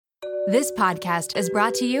This podcast is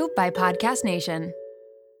brought to you by Podcast Nation.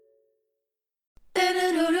 And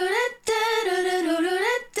I'm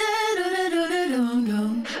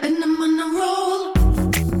on a roll.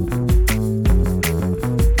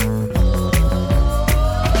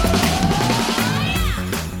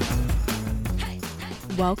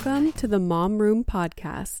 Welcome to the Mom Room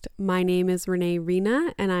Podcast. My name is Renee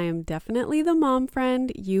Rena, and I am definitely the mom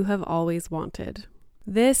friend you have always wanted.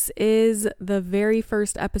 This is the very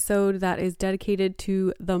first episode that is dedicated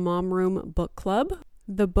to the Mom Room Book Club.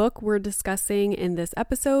 The book we're discussing in this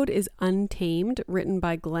episode is Untamed, written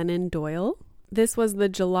by Glennon Doyle. This was the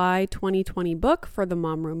July 2020 book for the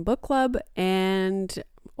Mom Room Book Club, and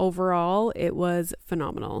overall, it was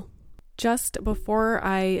phenomenal. Just before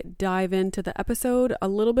I dive into the episode, a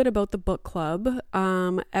little bit about the book club.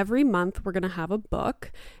 Every month we're going to have a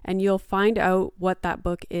book, and you'll find out what that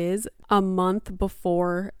book is a month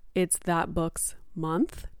before it's that book's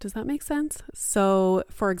month. Does that make sense? So,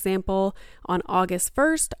 for example, on August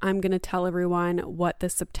 1st, I'm going to tell everyone what the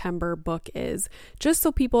September book is, just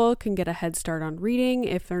so people can get a head start on reading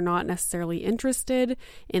if they're not necessarily interested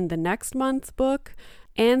in the next month's book.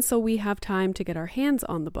 And so we have time to get our hands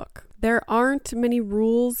on the book. There aren't many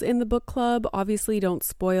rules in the book club. Obviously, don't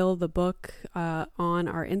spoil the book on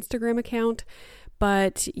our Instagram account.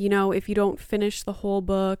 But, if you don't finish the whole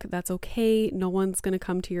book, that's okay. No one's going to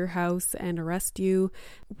come to your house and arrest you.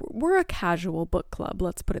 We're a casual book club,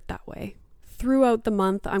 let's put it that way. Throughout the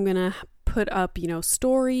month, I'm going to put up,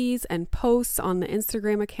 stories and posts on the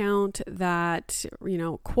Instagram account that,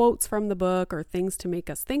 quotes from the book or things to make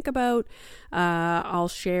us think about. I'll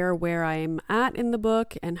share where I'm at in the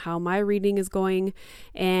book and how my reading is going.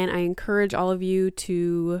 And I encourage all of you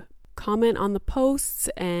to comment on the posts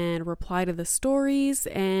and reply to the stories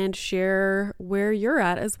and share where you're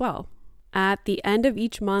at as well. At the end of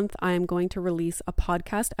each month, I am going to release a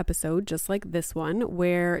podcast episode just like this one,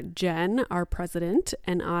 where Jen, our president,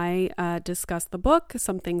 and I discuss the book,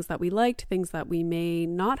 some things that we liked, things that we may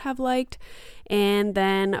not have liked. And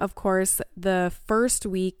then, of course, the first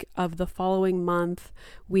week of the following month,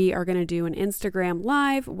 we are going to do an Instagram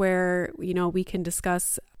live where, we can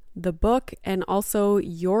discuss the book and also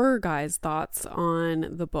your guys' thoughts on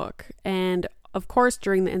the book. And of course,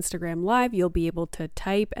 during the Instagram live, you'll be able to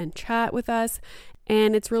type and chat with us.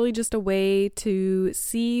 And it's really just a way to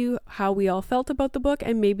see how we all felt about the book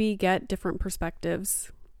and maybe get different perspectives.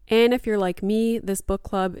 And if you're like me, this book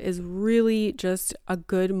club is really just a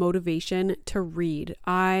good motivation to read.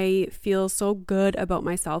 I feel so good about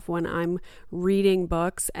myself when I'm reading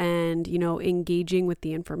books and, engaging with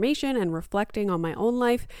the information and reflecting on my own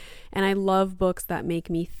life. And I love books that make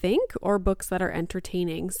me think or books that are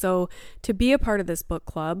entertaining. So to be a part of this book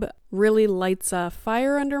club really lights a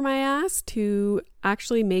fire under my ass to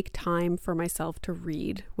actually make time for myself to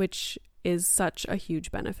read, which is such a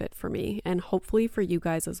huge benefit for me and hopefully for you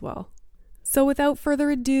guys as well. So without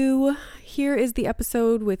further ado, here is the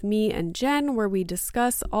episode with me and Jen where we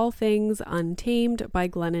discuss all things Untamed by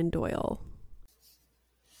Glennon Doyle.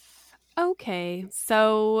 Okay,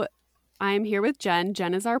 so I'm here with Jen.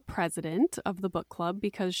 Jen is our president of the book club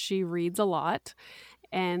because she reads a lot.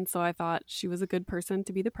 And so I thought she was a good person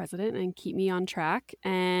to be the president and keep me on track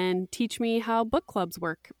and teach me how book clubs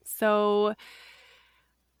work. So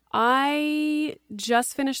I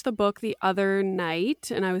just finished the book the other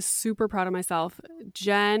night and I was super proud of myself.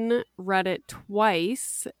 Jen read it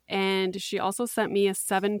twice and she also sent me a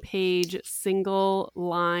 7-page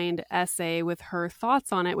single-lined essay with her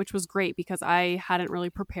thoughts on it, which was great because I hadn't really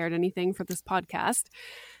prepared anything for this podcast.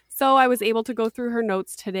 So I was able to go through her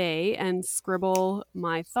notes today and scribble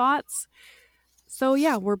my thoughts. So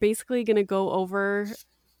yeah, we're basically going to go over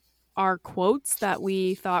our quotes that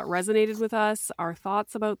we thought resonated with us, our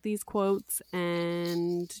thoughts about these quotes,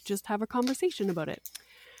 and just have a conversation about it.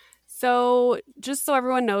 So just so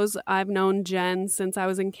everyone knows, I've known Jen since I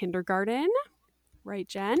was in kindergarten. Right,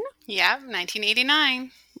 Jen? Yeah,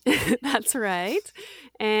 1989. That's right.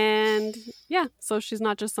 And yeah, so she's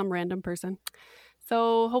not just some random person.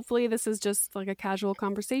 So hopefully this is just like a casual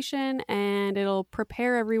conversation and it'll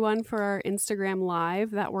prepare everyone for our Instagram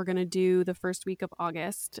live that we're going to do the first week of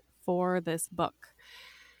August for this book.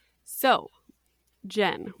 So,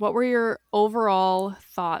 Jen, what were your overall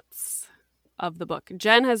thoughts of the book?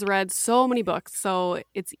 Jen has read so many books, so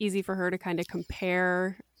it's easy for her to kind of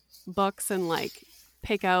compare books and like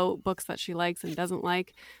pick out books that she likes and doesn't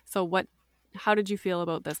like. So how did you feel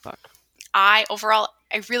about this book? I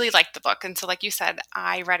really liked the book. And so like you said,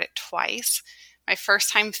 I read it twice. My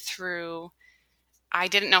first time through, I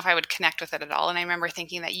didn't know if I would connect with it at all. And I remember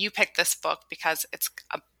thinking that you picked this book because it's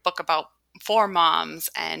a book about for moms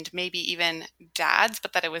and maybe even dads,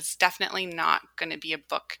 but that it was definitely not going to be a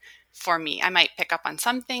book for me. I might pick up on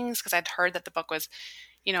some things because I'd heard that the book was,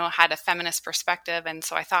 had a feminist perspective. And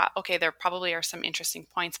so I thought, okay, there probably are some interesting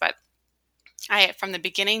points, but I, from the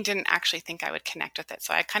beginning, didn't actually think I would connect with it.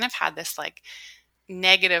 So I kind of had this like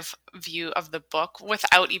negative view of the book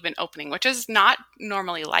without even opening, which is not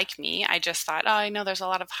normally like me. I just thought, oh, I know there's a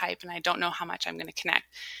lot of hype and I don't know how much I'm going to connect.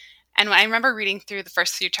 And I remember reading through the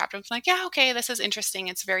first few chapters, I'm like, yeah, okay, this is interesting.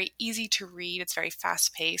 It's very easy to read. It's very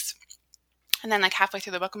fast paced. And then like halfway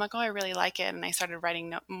through the book, I'm like, oh, I really like it. And I started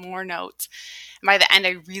writing more notes. And by the end,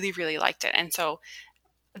 I really, really liked it. And so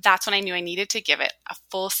that's when I knew I needed to give it a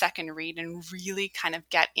full second read and really kind of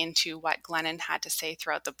get into what Glennon had to say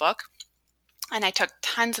throughout the book. And I took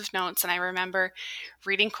tons of notes, and I remember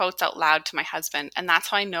reading quotes out loud to my husband. And that's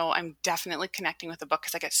how I know I'm definitely connecting with the book,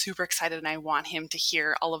 because I get super excited and I want him to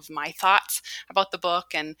hear all of my thoughts about the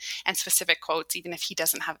book and specific quotes. Even if he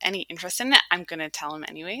doesn't have any interest in it, I'm going to tell him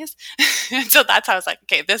anyways. And so that's how I was like,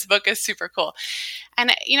 okay, this book is super cool. And,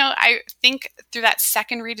 I think through that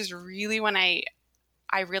second read is really when I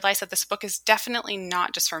realized that this book is definitely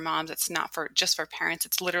not just for moms. It's not just for parents.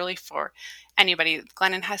 It's literally for anybody.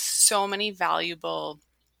 Glennon has so many valuable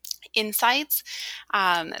insights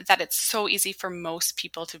that it's so easy for most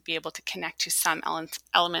people to be able to connect to some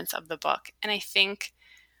elements of the book. And I think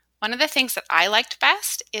one of the things that I liked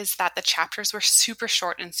best is that the chapters were super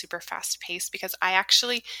short and super fast paced, because I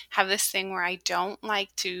actually have this thing where I don't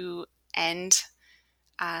like to end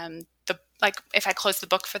if I close the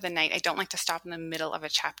book for the night, I don't like to stop in the middle of a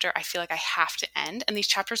chapter. I feel like I have to end. And these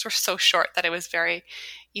chapters were so short that it was very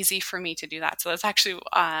easy for me to do that. So that's actually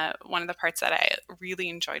one of the parts that I really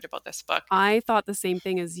enjoyed about this book. I thought the same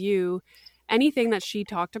thing as you. Anything that she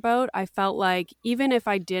talked about, I felt like even if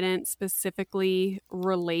I didn't specifically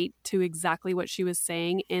relate to exactly what she was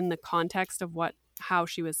saying in the context of how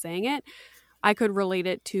she was saying it, I could relate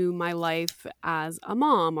it to my life as a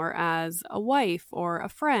mom or as a wife or a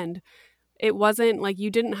friend. It wasn't like you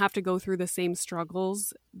didn't have to go through the same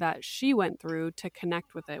struggles that she went through to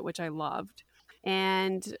connect with it, which I loved.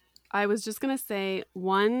 And I was just going to say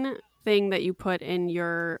one thing that you put in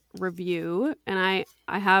your review, and I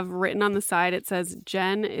have written on the side, it says,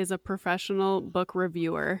 Jen is a professional book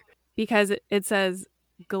reviewer, because it says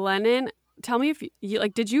Glennon. Tell me if you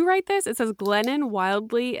did you write this? It says Glennon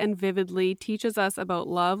wildly and vividly teaches us about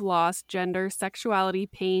love, loss, gender, sexuality,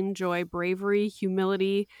 pain, joy, bravery,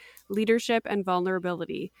 humility, leadership, and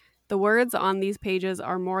vulnerability. The words on these pages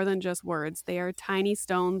are more than just words. They are tiny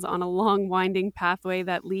stones on a long, winding pathway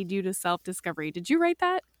that lead you to self-discovery. Did you write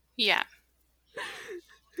that? Yeah.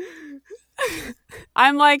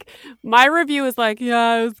 I'm like, my review is like,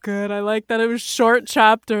 yeah, it was good. I like that it was short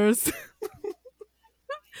chapters.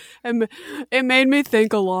 And it made me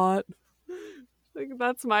think a lot. Like,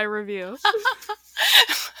 that's my review.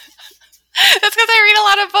 That's because I read a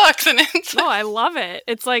lot of books. And No, I love it.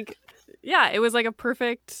 It's like, yeah, it was like a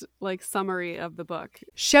perfect summary of the book.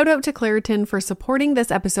 Shout out to Claritin for supporting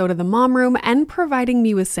this episode of The Mom Room and providing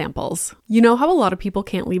me with samples. You know how a lot of people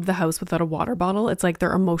can't leave the house without a water bottle? It's like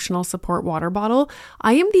their emotional support water bottle.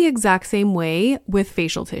 I am the exact same way with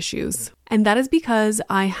facial tissues. And that is because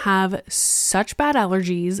I have such bad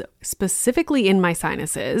allergies, specifically in my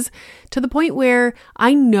sinuses, to the point where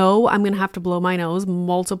I know I'm going to have to blow my nose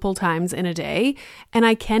multiple times in a day, and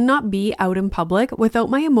I cannot be out in public without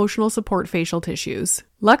my emotional support facial tissues.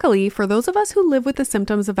 Luckily, for those of us who live with the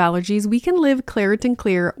symptoms of allergies, we can live Claritin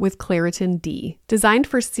Clear with Claritin D. Designed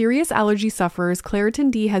for serious allergy sufferers,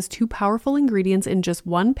 Claritin D has 2 powerful ingredients in just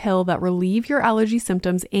one pill that relieve your allergy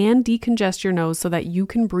symptoms and decongest your nose so that you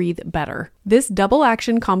can breathe better. This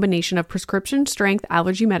double-action combination of prescription-strength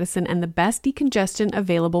allergy medicine and the best decongestant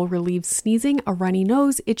available relieves sneezing, a runny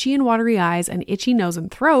nose, itchy and watery eyes, an itchy nose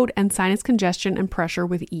and throat, and sinus congestion and pressure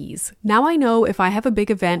with ease. Now I know if I have a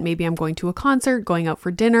big event, maybe I'm going to a concert, going out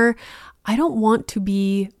for dinner, I don't want to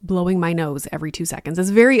be blowing my nose every 2 seconds. It's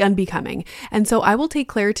very unbecoming. And so I will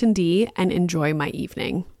take Claritin D and enjoy my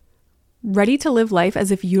evening. Ready to live life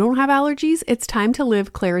as if you don't have allergies? It's time to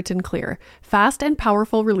live Claritin Clear. Fast and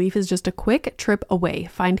powerful relief is just a quick trip away.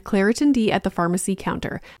 Find Claritin D at the pharmacy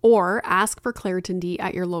counter or ask for Claritin D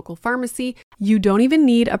at your local pharmacy. You don't even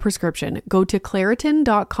need a prescription. Go to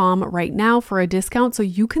Claritin.com right now for a discount so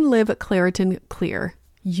you can live Claritin Clear.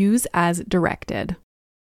 Use as directed.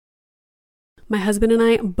 My husband and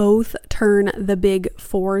I both turn the big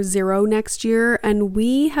 40 next year, and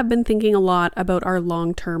we have been thinking a lot about our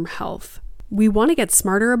long-term health. We want to get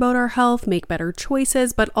smarter about our health, make better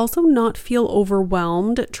choices, but also not feel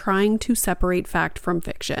overwhelmed trying to separate fact from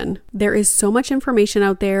fiction. There is so much information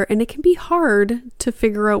out there, and it can be hard to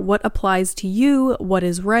figure out what applies to you, what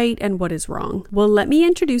is right, and what is wrong. Well, let me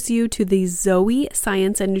introduce you to the Zoe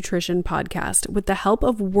Science and Nutrition podcast. With the help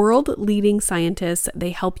of world-leading scientists, they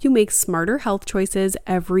help you make smarter health choices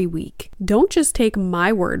every week. Don't just take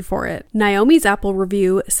my word for it. Naomi's Apple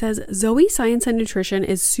review says Zoe Science and Nutrition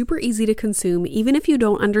is super easy to consume even if you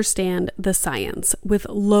don't understand the science, with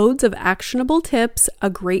loads of actionable tips, a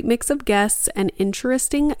great mix of guests, and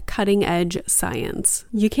interesting cutting-edge science.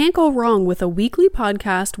 You can't go wrong with a weekly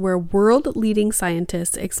podcast where world-leading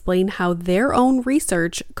scientists explain how their own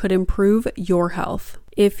research could improve your health.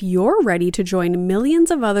 If you're ready to join millions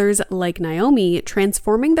of others like Naomi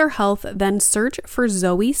transforming their health, then search for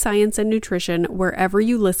Zoe Science and Nutrition wherever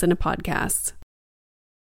you listen to podcasts.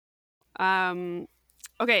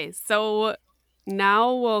 Okay, so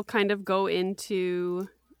now we'll kind of go into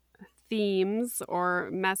themes or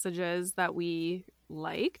messages that we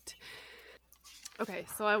liked. Okay,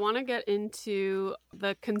 so I want to get into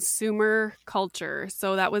the consumer culture.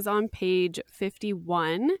 So that was on page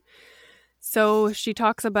 51. So she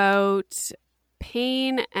talks about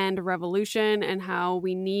pain and revolution and how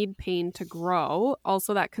we need pain to grow.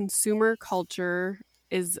 Also, that consumer culture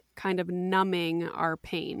is kind of numbing our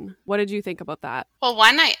pain. What did you think about that? Well,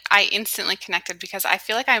 one, I instantly connected because I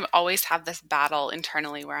feel like I always have this battle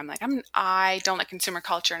internally where I'm like, I don't like consumer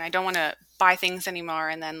culture and I don't want to buy things anymore.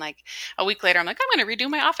 And then like a week later, I'm like, I'm going to redo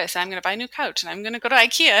my office and I'm going to buy a new couch and I'm going to go to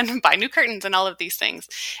IKEA and buy new curtains and all of these things.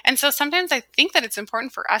 And so sometimes I think that it's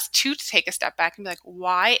important for us to take a step back and be like,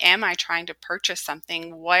 why am I trying to purchase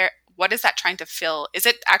something? What is that trying to fill? Is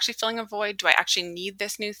it actually filling a void? Do I actually need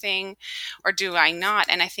this new thing or do I not?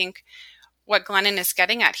 And I think what Glennon is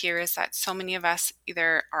getting at here is that so many of us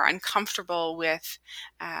either are uncomfortable with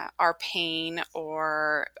our pain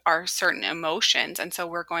or our certain emotions. And so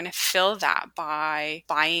we're going to fill that by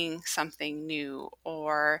buying something new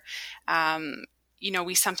or,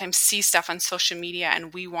 we sometimes see stuff on social media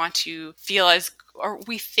and we want to feel or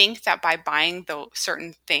we think that by buying those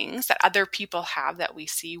certain things that other people have that we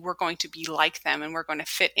see, we're going to be like them and we're going to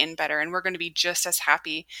fit in better and we're going to be just as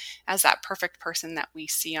happy as that perfect person that we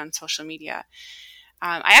see on social media.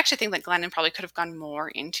 I actually think that Glennon probably could have gone more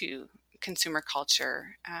into consumer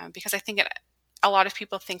culture because I think a lot of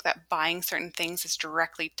people think that buying certain things is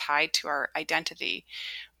directly tied to our identity.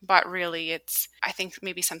 But really, it's, I think,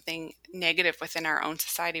 maybe something negative within our own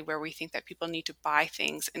society where we think that people need to buy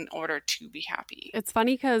things in order to be happy. It's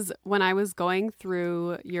funny because when I was going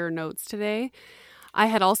through your notes today, I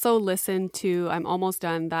had also listened to, I'm almost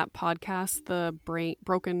done, that podcast,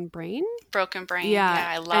 Broken Brain. Broken Brain. Yeah,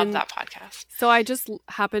 I love that podcast. So I just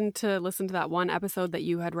happened to listen to that one episode that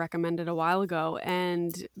you had recommended a while ago.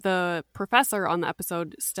 And the professor on the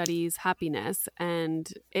episode studies happiness. And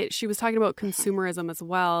she was talking about consumerism as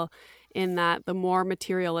well, in that the more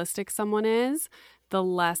materialistic someone is, the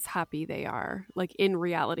less happy they are, like in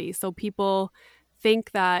reality. So people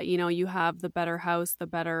think that, you have the better house, the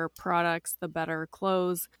better products, the better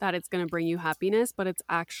clothes, that it's going to bring you happiness, but it's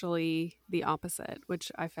actually the opposite,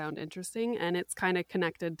 which I found interesting. And it's kind of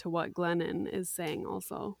connected to what Glennon is saying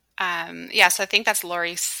also. So I think that's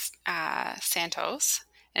Laurie Santos.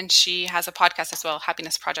 And she has a podcast as well,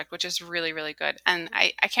 Happiness Project, which is really, really good. And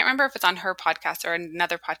I can't remember if it's on her podcast or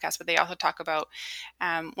another podcast, but they also talk about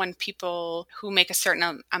when people who make a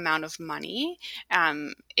certain amount of money,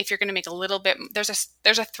 if you're going to make a little bit, there's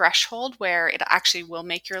a threshold where it actually will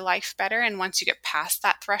make your life better. And once you get past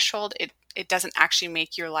that threshold, it doesn't actually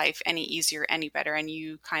make your life any easier, any better. And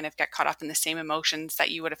you kind of get caught up in the same emotions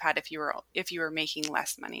that you would have had if you were making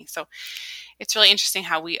less money. So it's really interesting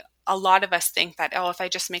how a lot of us think that, if I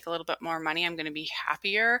just make a little bit more money, I'm going to be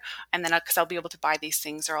happier. And then because I'll be able to buy these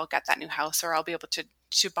things, or I'll get that new house, or I'll be able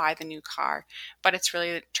to buy the new car. But it's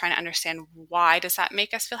really trying to understand, why does that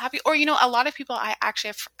make us feel happy? Or, a lot of people, I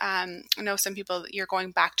actually have, know some people, you're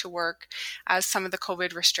going back to work as some of the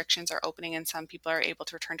COVID restrictions are opening and some people are able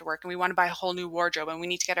to return to work, and we want to buy a whole new wardrobe and we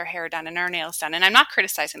need to get our hair done and our nails done. And I'm not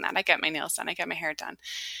criticizing that. I get my nails done. I get my hair done.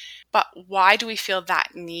 But why do we feel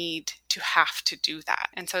that need to have to do that?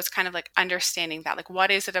 And so it's kind of like understanding that, like, what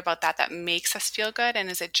is it about that makes us feel good? And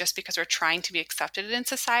is it just because we're trying to be accepted in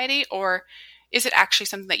society, or is it actually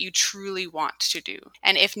something that you truly want to do?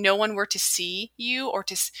 And if no one were to see you, or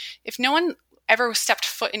if no one ever stepped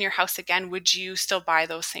foot in your house again, would you still buy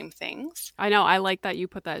those same things? I know. I like that you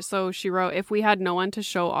put that. So she wrote, if we had no one to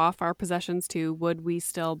show off our possessions to, would we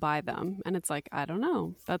still buy them? And it's like, I don't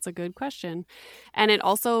know. That's a good question. And it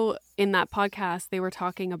also, in that podcast, they were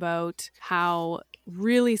talking about how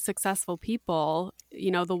really successful people,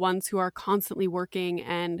 the ones who are constantly working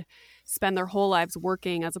and spend their whole lives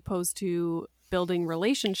working as opposed to building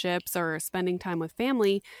relationships or spending time with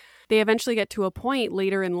family, they eventually get to a point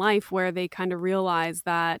later in life where they kind of realize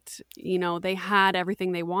that, they had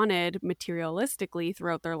everything they wanted materialistically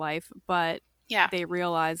throughout their life, but they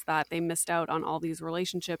realize that they missed out on all these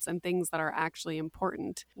relationships and things that are actually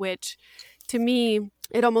important, which to me,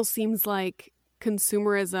 it almost seems like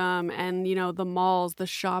consumerism and, the malls, the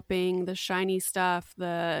shopping, the shiny stuff,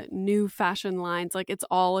 the new fashion lines, like it's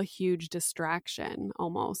all a huge distraction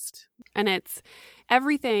almost. And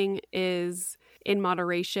everything is in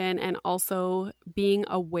moderation and also being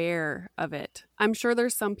aware of it. I'm sure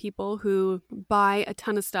there's some people who buy a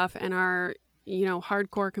ton of stuff and are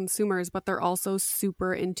hardcore consumers, but they're also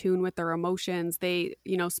super in tune with their emotions. They,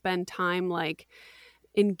 spend time like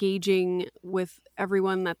engaging with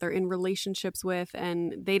everyone that they're in relationships with,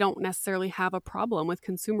 and they don't necessarily have a problem with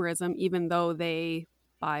consumerism, even though they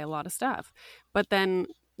buy a lot of stuff. But then,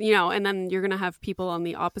 and then you're going to have people on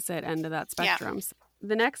the opposite end of that spectrum. Yeah. So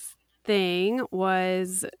the next thing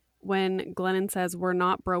was when Glennon says, "We're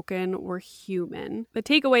not broken, we're human." The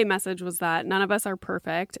takeaway message was that none of us are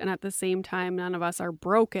perfect, and at the same time, none of us are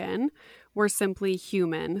broken. We're simply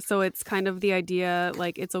human. So it's kind of the idea,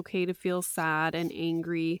 like, it's okay to feel sad and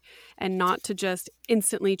angry and not to just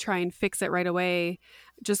instantly try and fix it right away.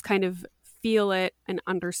 Just kind of feel it and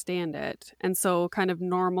understand it. And so kind of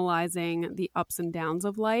normalizing the ups and downs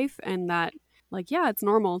of life, and that, like, yeah, it's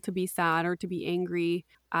normal to be sad or to be angry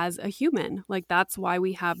as a human. Like, that's why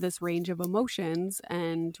we have this range of emotions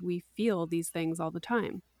and we feel these things all the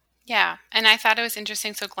time. Yeah. And I thought it was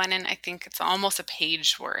interesting. So Glennon, I think it's almost a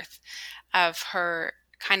page worth of her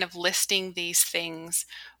kind of listing these things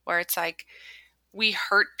where it's like, we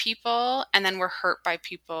hurt people and then we're hurt by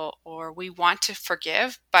people, or we want to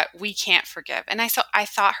forgive, but we can't forgive. And I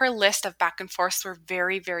thought her list of back and forths were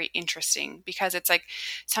very, very interesting, because it's like,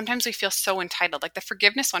 sometimes we feel so entitled. Like the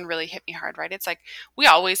forgiveness one really hit me hard, right? It's like, we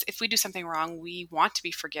always, if we do something wrong, we want to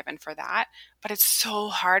be forgiven for that, but it's so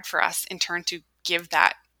hard for us in turn to give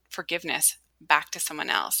that forgiveness back to someone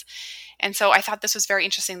else. And so I thought this was very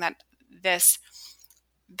interesting, that this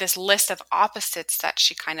list of opposites that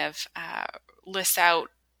she kind of lists out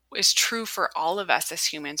is true for all of us as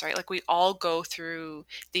humans, right? Like we all go through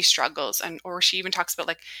these struggles, or she even talks about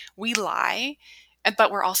like, we lie,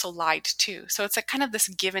 but we're also lied to. So it's like kind of this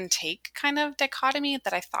give and take kind of dichotomy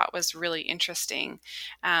that I thought was really interesting.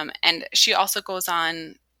 And she also goes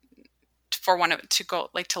on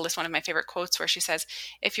to list one of my favorite quotes, where she says,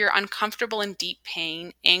 "If you're uncomfortable in deep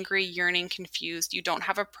pain, angry, yearning, confused, you don't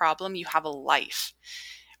have a problem, you have a life."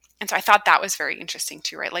 And so I thought that was very interesting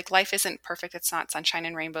too, right? Like life isn't perfect. It's not sunshine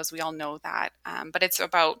and rainbows. We all know that. But it's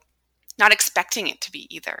about not expecting it to be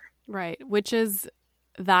either. Right. Which is,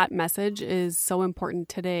 that message is so important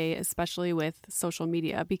today, especially with social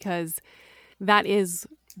media, because that is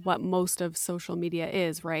what most of social media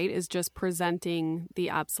is, right? Is just presenting the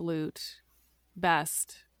absolute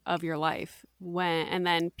best of your life, and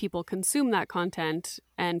then people consume that content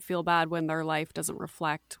and feel bad when their life doesn't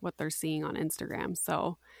reflect what they're seeing on Instagram.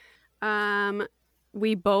 So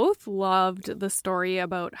we both loved the story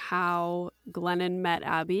about how Glennon met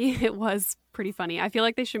Abby. It was pretty funny. I feel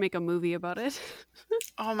like they should make a movie about it.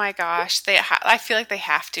 Oh my gosh. I feel like they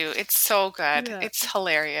have to. It's so good. Yeah. It's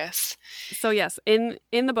hilarious. So yes, in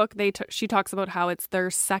the book, she talks about how it's their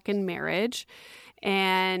second marriage.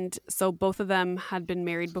 And so both of them had been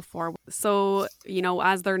married before. So,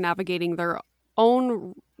 as they're navigating their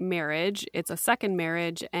own marriage, it's a second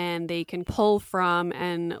marriage, and they can pull from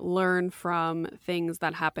and learn from things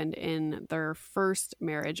that happened in their first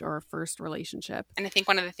marriage or first relationship. And I think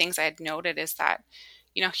one of the things I had noted is that,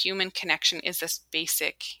 human connection is this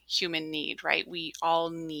basic human need, right? We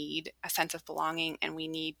all need a sense of belonging, and we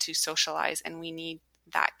need to socialize, and we need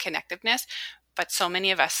that connectiveness. But so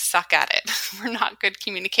many of us suck at it. We're not good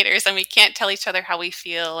communicators, and we can't tell each other how we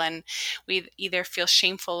feel, and we either feel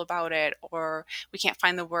shameful about it, or we can't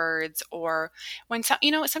find the words, or when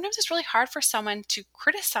sometimes it's really hard for someone to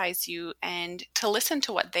criticize you and to listen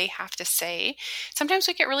to what they have to say. Sometimes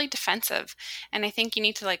we get really defensive, and I think you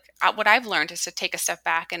need to what I've learned is to take a step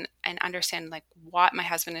back and understand what my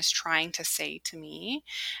husband is trying to say to me,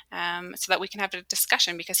 so that we can have a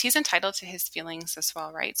discussion, because he's entitled to his feelings as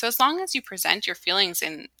well, right? So as long as you present your feelings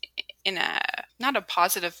in a not a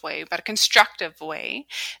positive way, but a constructive way,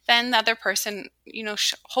 then the other person,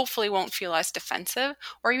 hopefully won't feel as defensive.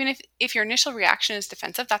 Or even if your initial reaction is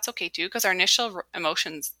defensive, that's okay too, because our initial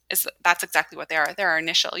emotions that's exactly what they are. They're our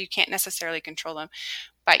initial. You can't necessarily control them,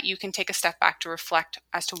 but you can take a step back to reflect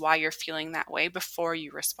as to why you're feeling that way before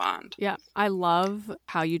you respond. Yeah, I love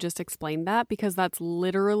how you just explained that, because that's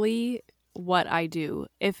literally what I do.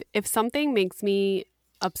 If something makes me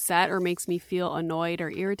upset or makes me feel annoyed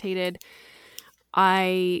or irritated,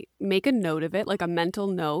 I make a note of it, like a mental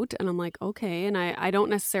note, and I'm like, okay, and I don't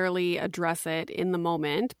necessarily address it in the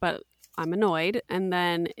moment, but I'm annoyed. And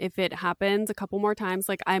then if it happens a couple more times,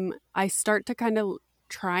 like I start to kind of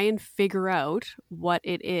try and figure out what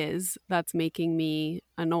it is that's making me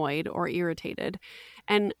annoyed or irritated.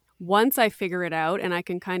 And once I figure it out and I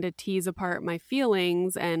can kind of tease apart my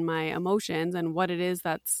feelings and my emotions and what it is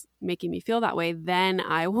that's making me feel that way, then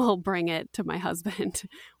I will bring it to my husband.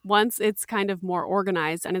 Once it's kind of more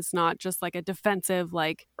organized and it's not just like a defensive,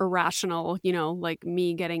 like irrational, like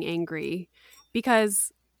me getting angry.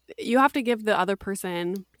 Because you have to give the other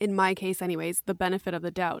person, in my case anyways, the benefit of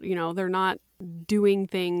the doubt. They're not doing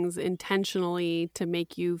things intentionally to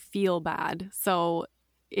make you feel bad. So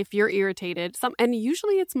if you're irritated, and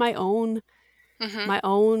usually it's my own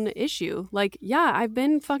issue. Like, yeah, I've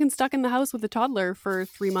been fucking stuck in the house with a toddler for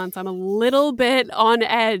 3 months. I'm a little bit on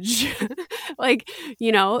edge. Like,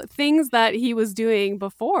 things that he was doing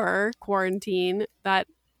before quarantine that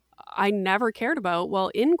I never cared about. Well,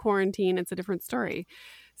 in quarantine, it's a different story.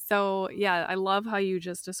 So yeah, I love how you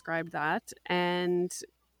just described that. And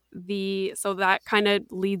so that kind of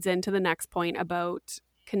leads into the next point about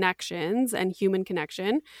connections and human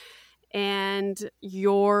connection. And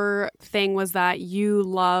your thing was that you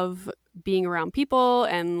love being around people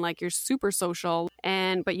and like you're super social,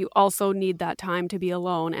 but you also need that time to be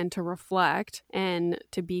alone and to reflect and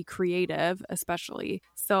to be creative, especially.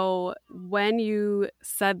 So when you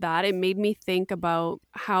said that, it made me think about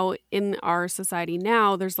how in our society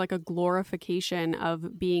now there's like a glorification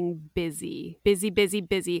of being busy.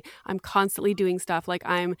 I'm constantly doing stuff. Like,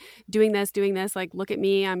 I'm doing this, like, look at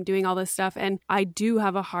me, I'm doing all this stuff. And I do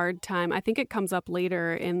have a hard time. I think it comes up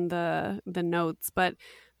later in the notes, but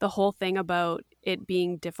the whole thing about it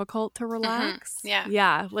being difficult to relax.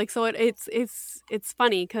 Yeah. Like, so it's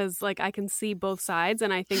funny because like I can see both sides,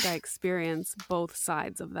 and I think I experience both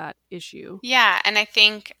sides of that issue. Yeah. And I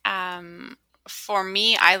think for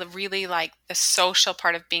me, I really like the social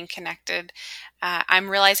part of being connected. I'm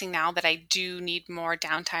realizing now that I do need more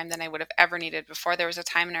downtime than I would have ever needed before. There was a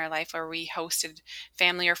time in our life where we hosted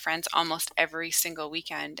family or friends almost every single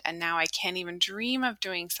weekend. And now I can't even dream of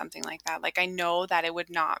doing something like that. Like, I know that it would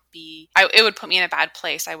not be, it would put me in a bad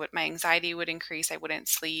place. My anxiety would increase. I wouldn't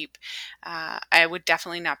sleep. I would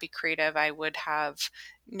definitely not be creative. I would have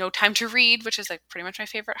no time to read, which is like pretty much my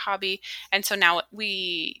favorite hobby. And so now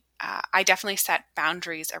I definitely set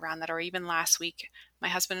boundaries around that. Or even last week, my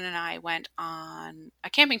husband and I went on a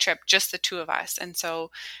camping trip, just the two of us. And so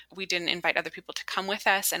we didn't invite other people to come with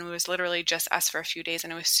us. And it was literally just us for a few days.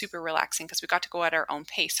 And it was super relaxing because we got to go at our own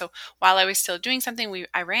pace. So while I was still doing something,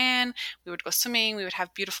 I ran, we would go swimming, we would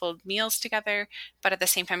have beautiful meals together. But at the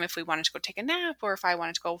same time, if we wanted to go take a nap or if I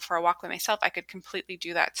wanted to go for a walk by myself, I could completely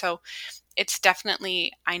do that. So it's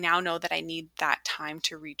definitely, I now know that I need that time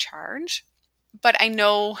to recharge. But I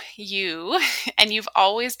know you, and you've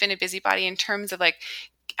always been a busybody in terms of like,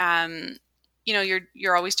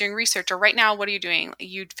 you're always doing research. Or right now, what are you doing?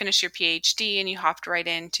 You finished your PhD and you hopped right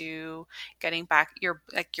into getting back your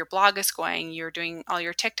blog is going. You're doing all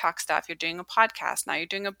your TikTok stuff. You're doing a podcast now. You're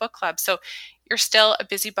doing a book club. So you're still a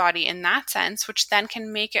busybody in that sense, which then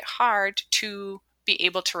can make it hard to be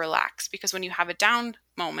able to relax, because when you have a down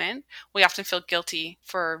moment, we often feel guilty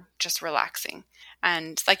for just relaxing.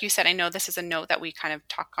 And like you said, I know this is a note that we kind of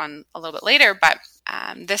talk on a little bit later, but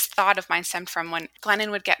this thought of mine stemmed from when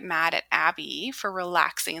Glennon would get mad at Abby for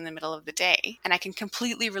relaxing in the middle of the day. And I can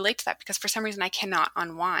completely relate to that, because for some reason I cannot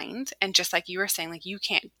unwind. And just like you were saying, like,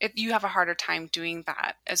 you have a harder time doing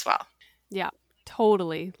that as well. Yeah,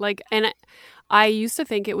 totally. Like, and I used to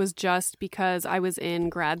think it was just because I was in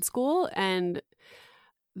grad school, and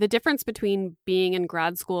the difference between being in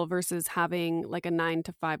grad school versus having like a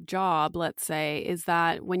 9-to-5 job, let's say, is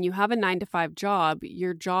that when you have a 9-to-5 job,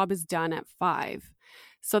 your job is done at 5.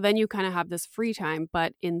 So then you kind of have this free time.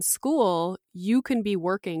 But in school, you can be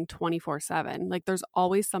working 24/7. Like, there's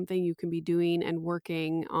always something you can be doing and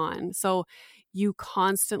working on. So you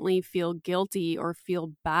constantly feel guilty or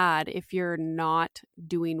feel bad if you're not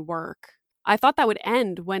doing work. I thought that would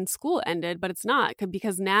end when school ended, but it's not,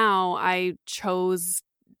 because now I chose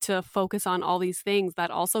to focus on all these things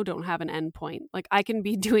that also don't have an end point. Like I can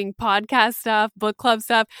be doing podcast stuff, book club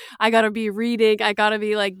stuff. I got to be reading. I got to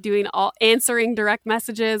be like doing answering direct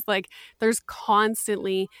messages. Like there's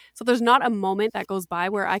constantly, so there's not a moment that goes by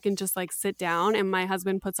where I can just like sit down and my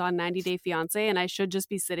husband puts on 90 Day Fiance and I should just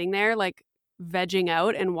be sitting there like vegging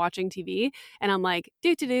out and watching TV. And I'm like,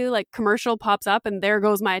 like commercial pops up and there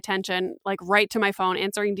goes my attention, like right to my phone,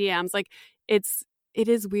 answering DMs. Like it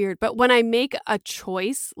is weird. But when I make a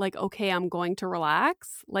choice, like, okay, I'm going to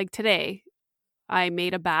relax, like today, I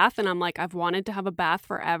made a bath and I'm like, I've wanted to have a bath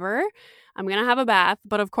forever. I'm going to have a bath.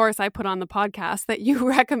 But of course, I put on the podcast that you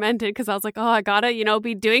recommended because I was like, oh, I got to,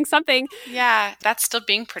 be doing something. Yeah, that's still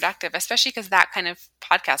being productive, especially because that kind of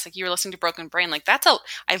podcast, like you were listening to Broken Brain, like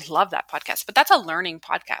I love that podcast, but that's a learning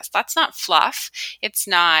podcast. That's not fluff. It's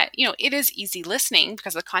not, it is easy listening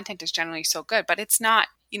because the content is generally so good, but it's not,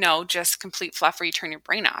 just complete fluff where you turn your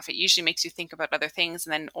brain off. It usually makes you think about other things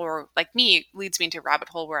and then, or like me, it leads me into a rabbit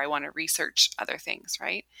hole where I want to research other things,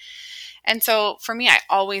 right? And so for me, I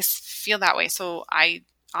always feel that way. So I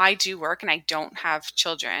do work and I don't have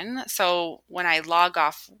children. So when I log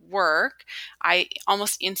off work, I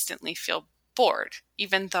almost instantly feel bored,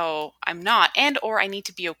 even though I'm not, or I need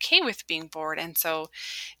to be okay with being bored. And so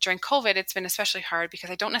during COVID, it's been especially hard because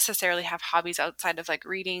I don't necessarily have hobbies outside of like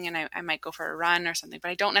reading, and I might go for a run or something,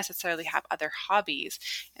 but I don't necessarily have other hobbies.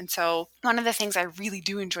 And so one of the things I really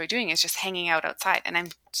do enjoy doing is just hanging out outside, and I'm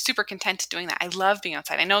super content doing that. I love being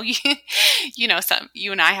outside. I know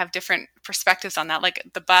you and I have different perspectives on that. Like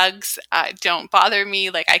the bugs don't bother me.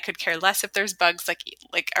 Like I could care less if there's bugs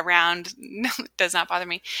like around. No, it does not bother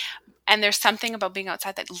me. And there's something about being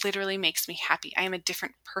outside that literally makes me happy. I am a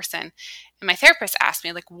different person. And my therapist asked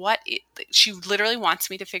me, like, she literally wants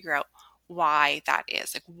me to figure out why that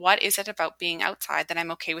is. Like, what is it about being outside that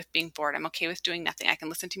I'm okay with being bored? I'm okay with doing nothing. I can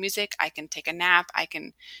listen to music. I can take a nap. I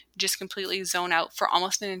can just completely zone out for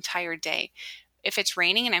almost an entire day. If it's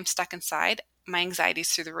raining and I'm stuck inside, my anxiety is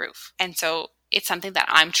through the roof. And so it's something that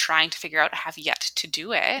I'm trying to figure out. I have yet to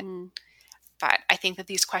do it. But I think that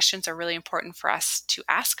these questions are really important for us to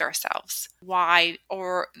ask ourselves. Why,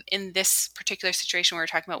 or in this particular situation we were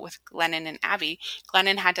talking about with Glennon and Abby,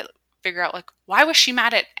 Glennon had to figure out, like, why was she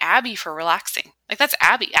mad at Abby for relaxing? Like, that's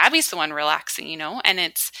Abby. Abby's the one relaxing, And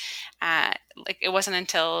it's like, it wasn't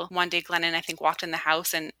until one day Glennon, I think, walked in the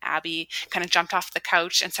house and Abby kind of jumped off the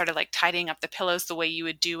couch and started like tidying up the pillows the way you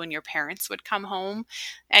would do when your parents would come home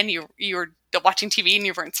and you were watching TV and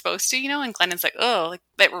you weren't supposed to, and Glennon's like, oh, like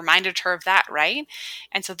that reminded her of that, right?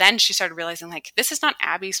 And so then she started realizing, like, this is not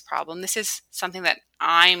Abby's problem. This is something that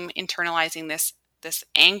I'm internalizing this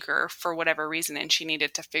anger for whatever reason, and she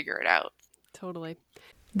needed to figure it out. Totally.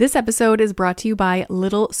 This episode is brought to you by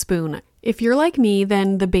Little Spoon. If you're like me,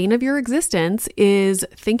 then the bane of your existence is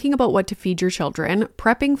thinking about what to feed your children,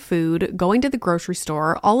 prepping food, going to the grocery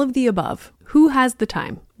store, all of the above. Who has the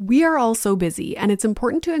time? We are all so busy, and it's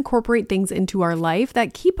important to incorporate things into our life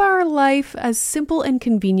that keep our life as simple and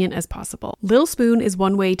convenient as possible. Little Spoon is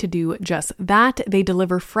one way to do just that. They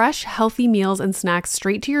deliver fresh, healthy meals and snacks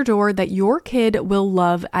straight to your door that your kid will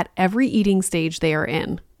love at every eating stage they are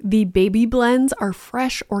in. The baby blends are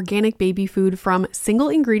fresh, organic baby food from single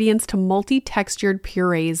ingredients to multi-textured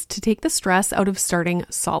purees to take the stress out of starting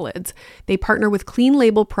solids. They partner with Clean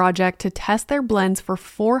Label Project to test their blends for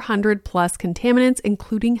 400 plus contaminants,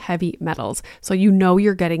 including heavy metals, so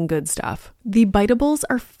you're getting good stuff. The Biteables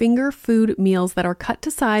are finger food meals that are cut to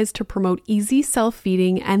size to promote easy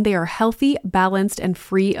self-feeding, and they are healthy, balanced, and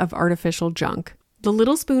free of artificial junk. The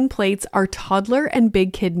Little Spoon plates are toddler and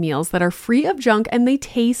big kid meals that are free of junk, and they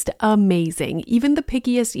taste amazing. Even the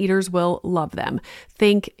pickiest eaters will love them.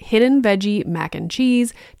 Think hidden veggie mac and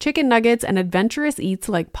cheese, chicken nuggets, and adventurous eats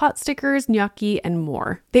like pot stickers, gnocchi, and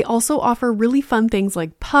more. They also offer really fun things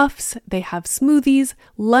like puffs. They have smoothies,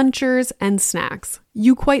 lunchers, and snacks.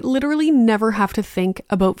 You quite literally never have to think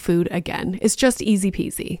about food again. It's just easy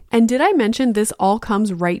peasy. And did I mention this all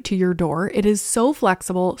comes right to your door? It is so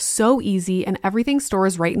flexible, so easy, and everything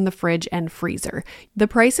stores right in the fridge and freezer. The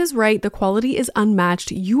price is right, the quality is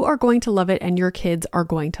unmatched. You are going to love it, and your kids are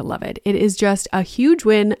going to love it. It is just a huge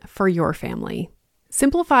win for your family.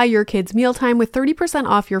 Simplify your kids' mealtime with 30%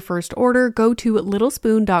 off your first order. Go to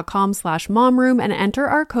littlespoon.com/momroom and enter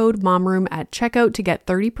our code momroom at checkout to get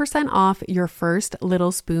 30% off your first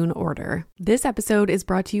Little Spoon order. This episode is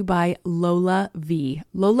brought to you by Lola V.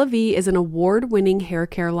 Lola V is an award-winning hair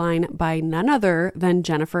care line by none other than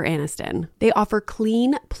Jennifer Aniston. They offer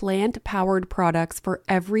clean, plant-powered products for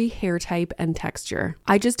every hair type and texture.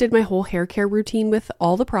 I just did my whole hair care routine with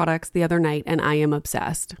all the products the other night, and I am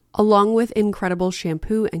obsessed. Along with incredible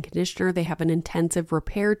shampoo and conditioner, they have an intensive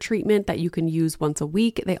repair treatment that you can use once a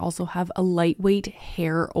week. They also have a lightweight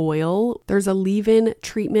hair oil. There's a leave-in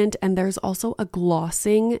treatment, and there's also a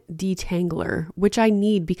glossing detangler, which I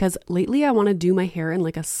need because lately I want to do my hair in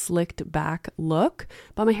like a slicked back look,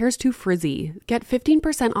 but my hair's too frizzy. Get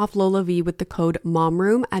 15% off Lola V with the code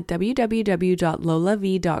MOMROOM at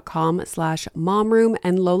www.lolav.com/momroom,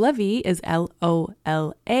 and Lola V is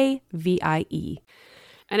LOLAVIE.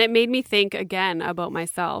 And it made me think again about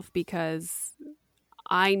myself because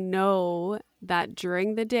I know that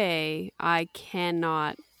during the day, I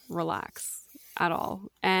cannot relax at all.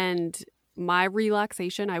 And my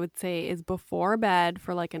relaxation, I would say, is before bed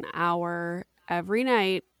for like an hour every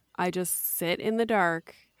night. I just sit in the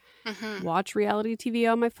dark, watch reality TV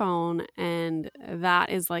on my phone, and that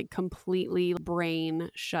is like completely brain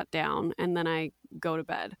shut down. And then I go to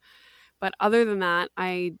bed. But other than that,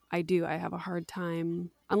 I have a hard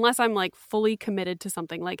time unless I'm like fully committed to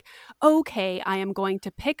something like, okay, I am going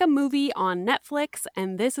to pick a movie on Netflix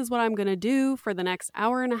and this is what I'm going to do for the next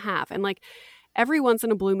hour and a half. And like every once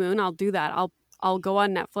in a blue moon, I'll do that. I'll go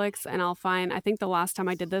on Netflix and I'll find, I think the last time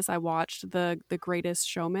I did this, I watched The Greatest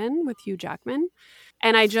Showman with Hugh Jackman.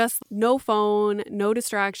 And I just, no phone, no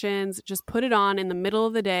distractions, just put it on in the middle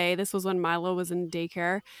of the day. This was when Milo was in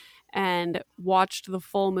daycare. And watched the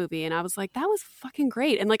full movie. And I was like, that was fucking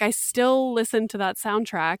great. And like, I still listen to that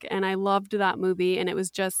soundtrack and I loved that movie. And it was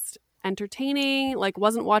just entertaining, like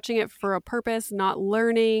wasn't watching it for a purpose, not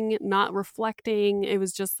learning, not reflecting. It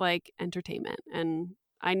was just like entertainment. And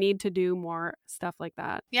I need to do more stuff like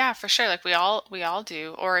that. Yeah, for sure. Like we all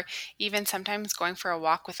do. Or even sometimes going for a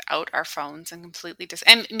walk without our phones and completely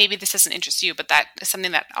and maybe this doesn't interest you, but that is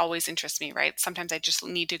something that always interests me, right? Sometimes I just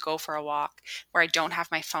need to go for a walk where I don't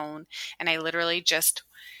have my phone and I literally just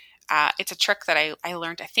it's a trick that I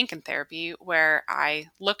learned, I think, in therapy, where I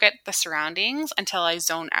look at the surroundings until I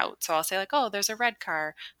zone out. So I'll say like, oh, there's a red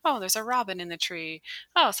car. Oh, there's a robin in the tree.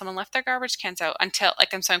 Oh, someone left their garbage cans out until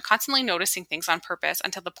so I'm constantly noticing things on purpose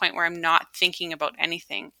until the point where I'm not thinking about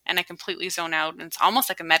anything and I completely zone out. And it's almost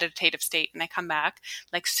like a meditative state. And I come back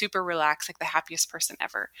like super relaxed, like the happiest person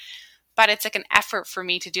ever. But it's like an effort for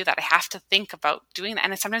me to do that. I have to think about doing that.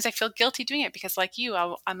 And sometimes I feel guilty doing it because like you,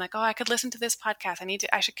 I'm like, oh, I could listen to this podcast.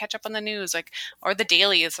 I should catch up on the news. Like, or The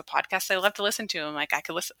Daily is a podcast I love to listen to. I'm like,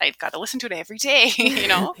 I've got to listen to it every day, you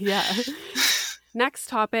know? Yeah. Next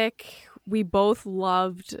topic. We both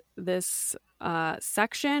loved this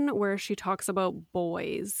section where she talks about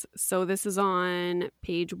boys. So this is on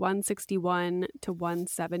page 161 to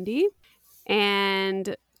 170.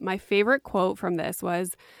 And my favorite quote from this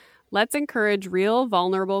was, let's encourage real,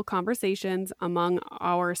 vulnerable conversations among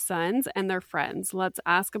our sons and their friends. Let's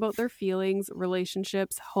ask about their feelings,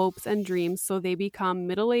 relationships, hopes, and dreams so they become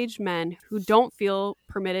middle-aged men who don't feel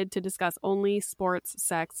permitted to discuss only sports,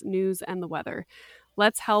 sex, news, and the weather.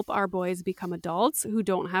 Let's help our boys become adults who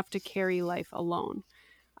don't have to carry life alone.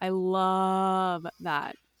 I love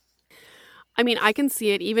that. I mean, I can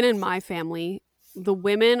see it even in my family. The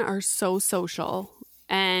women are so social.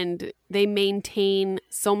 And they maintain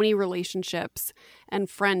so many relationships and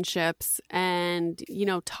friendships and, you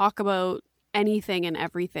know, talk about anything and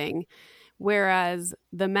everything. Whereas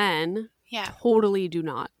the men totally do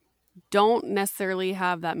not. Don't necessarily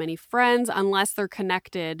have that many friends unless they're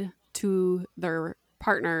connected to their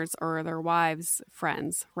partners or their wives'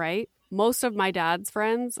 friends, right? Most of my dad's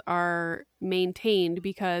friends are maintained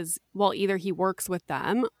because, well, either he works with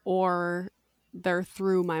them or they're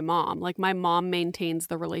through my mom. Like my mom maintains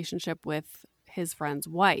the relationship with his friend's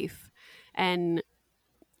wife. And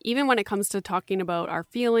even when it comes to talking about our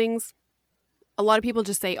feelings, a lot of people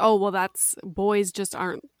just say, oh, well, that's boys just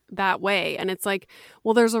aren't that way. And it's like,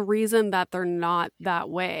 well, there's a reason that they're not that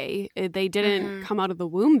way. They didn't come out of the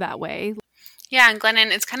womb that way. Yeah. And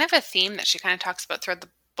Glennon, it's kind of a theme that she kind of talks about throughout the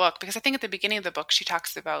book, because I think at the beginning of the book, she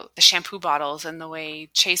talks about the shampoo bottles and the way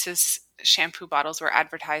Chase's shampoo bottles were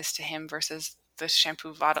advertised to him versus the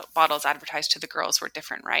shampoo bottles advertised to the girls were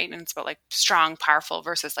different, right? And it's about like strong, powerful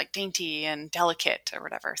versus like dainty and delicate or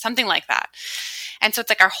whatever, something like that. And so it's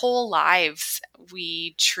like our whole lives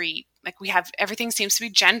we treat, like we have, everything seems to be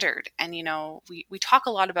gendered. And, you know, we talk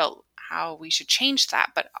a lot about how we should change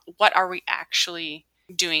that, but what are we actually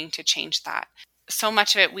doing to change that? So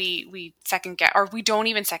much of it we second guess, or we don't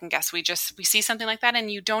even second guess. We see something like that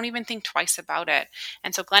and you don't even think twice about it.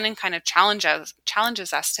 And so Glennon kind of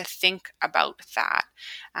challenges us to think about that.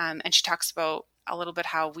 And she talks about a little bit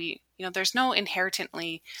how we, you know, there's no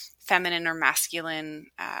inherently feminine or masculine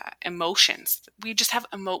emotions. We just have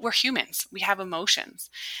we're humans. We have emotions.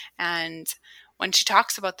 And when she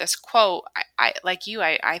talks about this quote, I like you,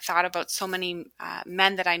 I thought about so many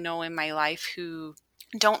men that I know in my life who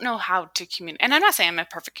don't know how to communicate. And I'm not saying I'm a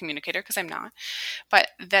perfect communicator, because I'm not, but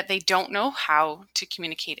that they don't know how to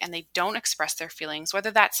communicate and they don't express their feelings, whether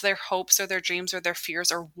that's their hopes or their dreams or their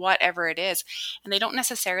fears or whatever it is. And they don't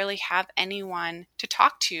necessarily have anyone to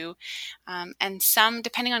talk to. And some,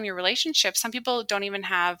 depending on your relationship, some people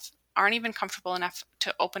aren't even comfortable enough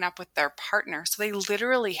to open up with their partner. So they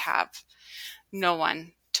literally have no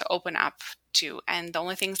one to open up to. And the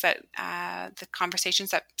only things that the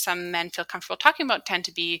conversations that some men feel comfortable talking about tend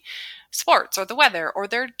to be sports or the weather or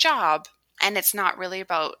their job. And it's not really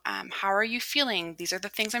about how are you feeling? These are the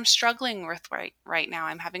things I'm struggling with right now.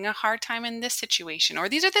 I'm having a hard time in this situation. Or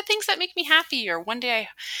these are the things that make me happy. Or one day,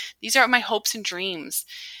 these are my hopes and dreams.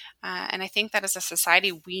 And I think that as a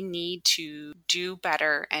society, we need to do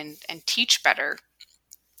better and teach better,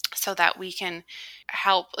 so that we can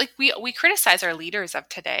help. Like we criticize our leaders of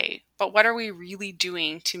today, but what are we really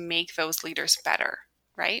doing to make those leaders better,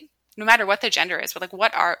 right? No matter what the gender is, but like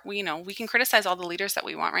what are we, we can criticize all the leaders that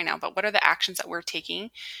we want right now, but what are the actions that we're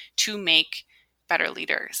taking to make better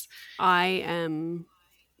leaders? I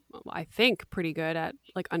think pretty good at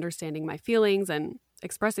like understanding my feelings and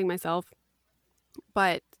expressing myself,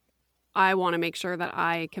 but I want to make sure that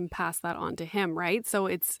I can pass that on to him, right? So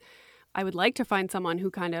I would like to find someone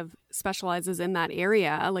who kind of specializes in that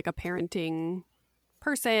area, like a parenting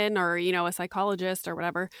person or, a psychologist or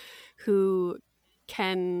whatever, who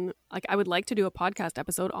can, like, I would like to do a podcast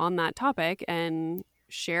episode on that topic and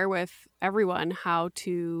share with everyone how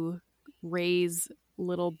to raise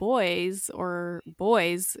little boys or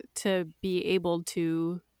boys to be able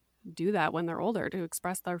to do that when they're older, to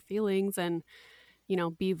express their feelings and,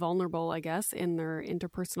 be vulnerable, I guess, in their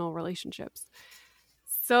interpersonal relationships.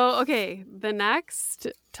 So, okay, the next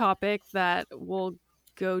topic that we'll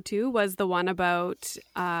go to was the one about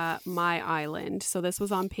My Island. So this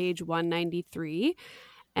was on page 193.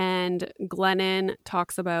 And Glennon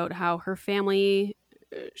talks about how her family,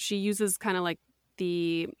 she uses kind of like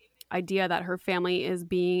the idea that her family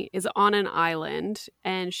is on an island,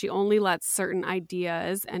 and she only lets certain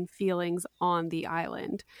ideas and feelings on the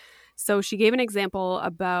island. So she gave an example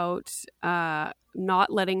about not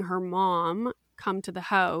letting her mom come to the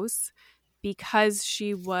house because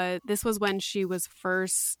this was when she was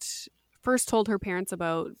first told her parents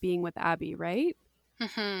about being with Abby, right?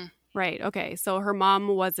 Mm-hmm. Right. Okay. So her mom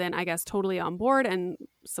wasn't, I guess, totally on board and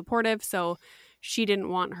supportive. So she didn't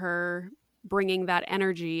want her bringing that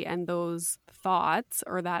energy and those thoughts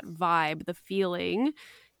or that vibe, the feeling,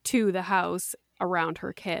 to the house around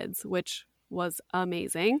her kids, which was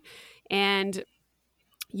amazing. And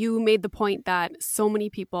you made the point that so many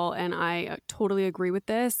people, and I totally agree with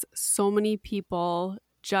this, so many people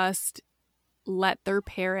just let their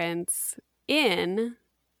parents in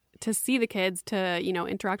to see the kids, to,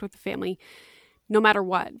 interact with the family, no matter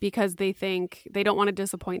what, because they think they don't want to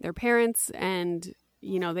disappoint their parents. And,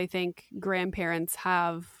 they think grandparents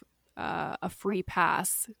have a free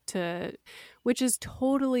pass to, which is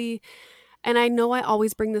totally, and I know I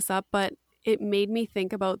always bring this up, but it made me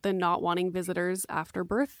think about the not wanting visitors after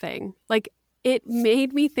birth thing. Like, it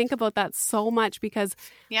made me think about that so much because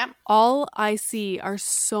all I see are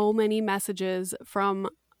so many messages from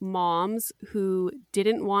moms who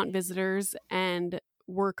didn't want visitors and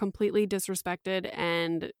were completely disrespected,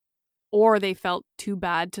 or they felt too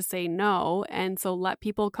bad to say no, and so let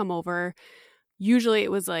people come over. Usually it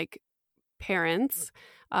was like parents,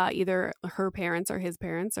 either her parents or his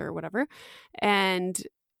parents or whatever, and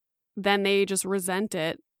then they just resent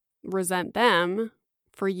them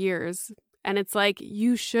for years. And it's like,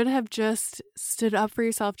 you should have just stood up for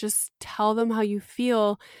yourself. Just tell them how you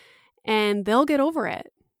feel and they'll get over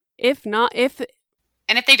it.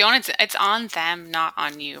 And if they don't, it's on them, not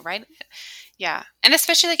on you, right? Yeah. And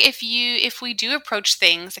especially like if we do approach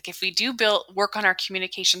things, like if we do work on our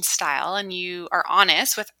communication style and you are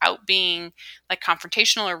honest without being like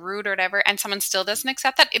confrontational or rude or whatever, and someone still doesn't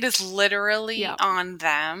accept that, it is literally on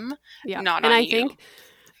them, not on you. And I think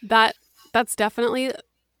that's definitely,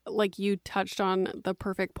 like, you touched on the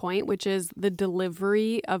perfect point, which is the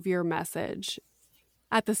delivery of your message.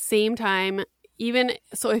 At the same time, even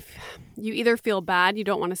so, if you either feel bad, you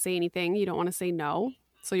don't want to say anything, you don't want to say no,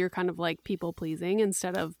 so you're kind of like people pleasing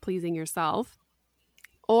instead of pleasing yourself,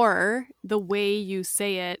 or the way you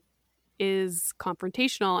say it is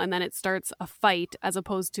confrontational and then it starts a fight as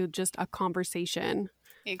opposed to just a conversation.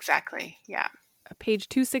 Exactly. Yeah. Page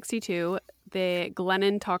 262,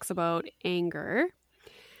 Glennon talks about anger.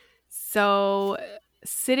 So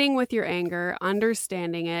sitting with your anger,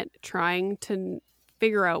 understanding it, trying to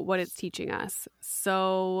figure out what it's teaching us.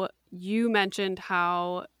 So you mentioned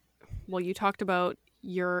how, well, you talked about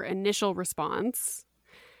your initial response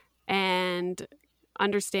and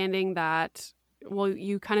understanding that, well,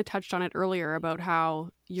 you kind of touched on it earlier about how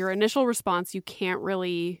your initial response you can't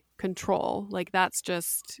really control. Like that's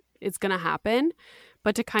just, it's going to happen,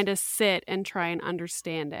 but to kind of sit and try and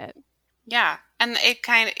understand it. Yeah. And it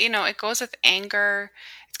kind of, it goes with anger.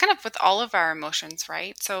 It's kind of with all of our emotions,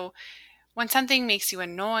 right? So when something makes you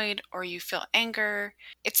annoyed or you feel anger,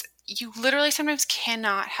 you literally sometimes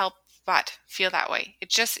cannot help but feel that way.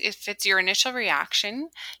 If it's your initial reaction,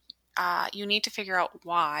 you need to figure out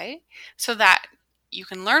why so that you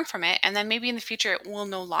can learn from it. And then maybe in the future, it will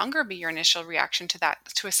no longer be your initial reaction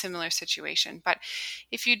to a similar situation. But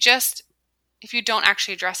if you don't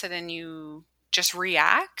actually address it and you just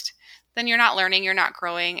react, then you're not learning, you're not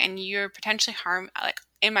growing, and you're potentially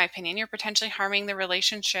in my opinion, you're potentially harming the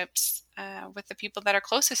relationships with the people that are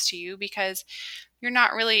closest to you because you're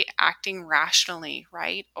not really acting rationally,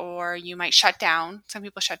 right? Or you might shut down. Some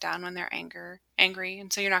people shut down when they're angry,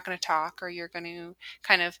 and so you're not going to talk, or you're going to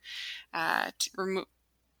kind of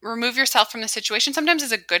remove yourself from the situation. Sometimes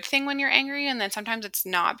it's a good thing when you're angry, and then sometimes it's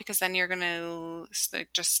not, because then you're going to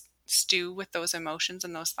just stew with those emotions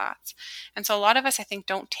and those thoughts. And so a lot of us, I think,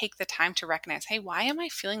 don't take the time to recognize, hey, why am I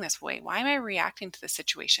feeling this way? Why am I reacting to this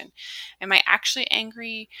situation? Am I actually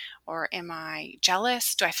angry, or am I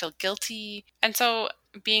jealous? Do I feel guilty? And so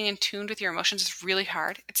being in tune with your emotions is really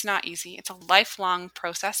hard. It's not easy. It's a lifelong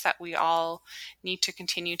process that we all need to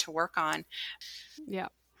continue to work on. Yeah.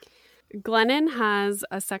 Glennon has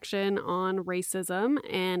a section on racism,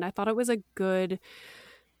 and I thought it was a good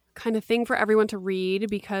kind of thing for everyone to read,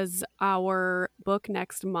 because our book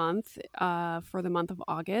next month for the month of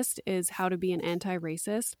August is How to Be an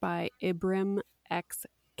Anti-Racist by Ibram X.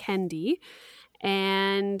 Kendi.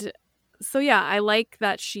 And so, yeah, I like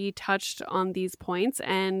that she touched on these points.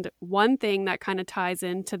 And one thing that kind of ties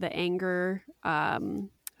into the anger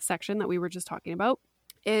section that we were just talking about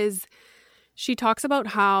is she talks about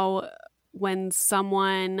how when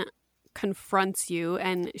someone confronts you,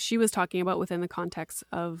 and she was talking about within the context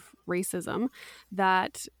of racism,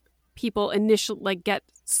 that people initially get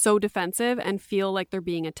so defensive and feel like they're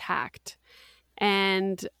being attacked.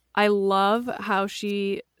 And I love how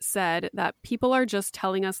she said that people are just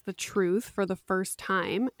telling us the truth for the first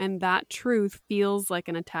time, and that truth feels like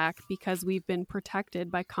an attack because we've been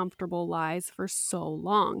protected by comfortable lies for so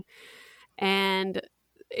long. And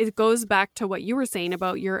it goes back to what you were saying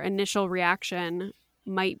about your initial reaction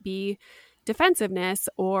might be defensiveness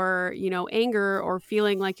or, anger or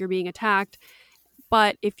feeling like you're being attacked.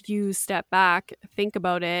 But if you step back, think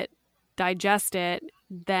about it, digest it,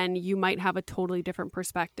 then you might have a totally different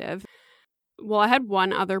perspective. Well, I had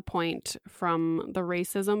one other point from the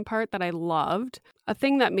racism part that I loved. A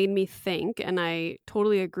thing that made me think, and I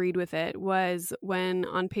totally agreed with it, was when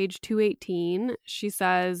on page 218, she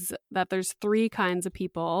says that there's 3 kinds of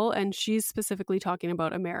people, and she's specifically talking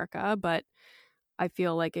about America, but I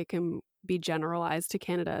feel like it can be generalized to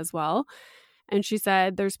Canada as well. And she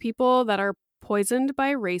said there's people that are poisoned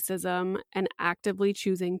by racism and actively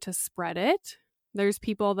choosing to spread it. There's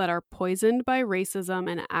people that are poisoned by racism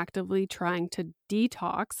and actively trying to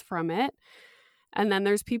detox from it. And then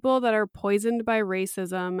there's people that are poisoned by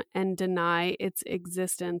racism and deny its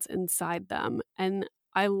existence inside them. And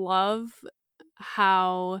I love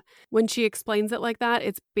how when she explains it like that,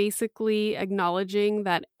 it's basically acknowledging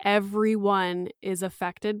that everyone is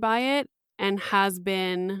affected by it and has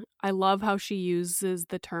been. I love how she uses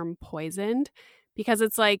the term poisoned, because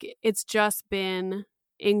it's like it's just been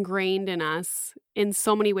ingrained in us in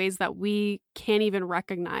so many ways that we can't even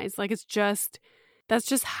recognize. Like that's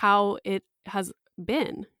just how it has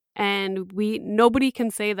been, and nobody can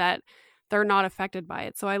say that they're not affected by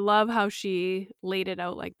it. So I love how she laid it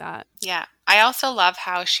out like that. Yeah. I also love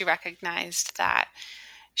how she recognized that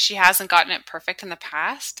she hasn't gotten it perfect in the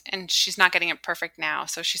past, and she's not getting it perfect now.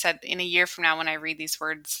 So she said, in a year from now, when I read these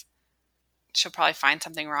words, she'll probably find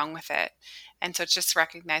something wrong with it. And so it's just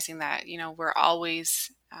recognizing that, we're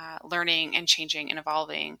always learning and changing and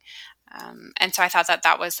evolving. And so I thought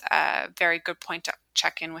that was a very good point to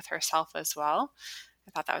check in with herself as well.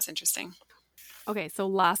 I thought that was interesting. Okay, so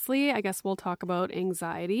lastly, I guess we'll talk about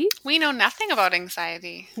anxiety. We know nothing about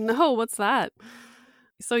anxiety. No, what's that?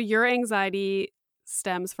 So your anxiety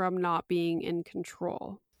stems from not being in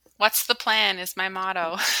control. What's the plan is my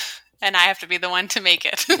motto, and I have to be the one to make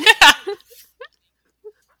it. So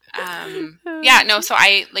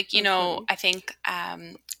I I think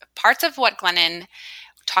parts of what Glennon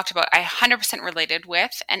talked about, I 100% related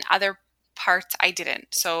with, and other parts I didn't.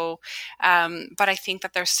 So, but I think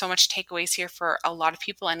that there's so much takeaways here for a lot of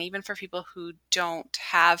people, and even for people who don't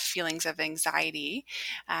have feelings of anxiety.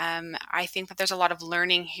 I think that there's a lot of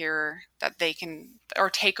learning here that they can, or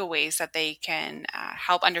takeaways that they can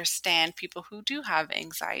help understand people who do have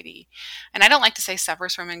anxiety. And I don't like to say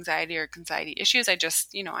suffers from anxiety or anxiety issues. I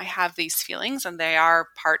just, I have these feelings and they are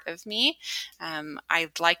part of me.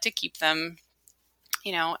 I'd like to keep them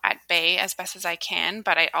at bay as best as I can,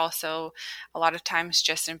 but I also a lot of times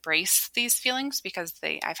just embrace these feelings because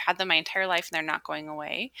I've had them my entire life and they're not going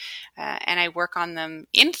away. And I work on them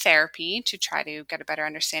in therapy to try to get a better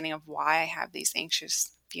understanding of why I have these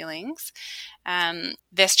anxious feelings.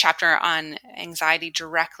 This chapter on anxiety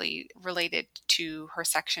directly related to her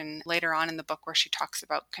section later on in the book where she talks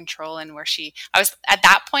about control, and at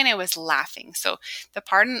that point I was laughing. So the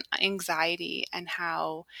part on anxiety and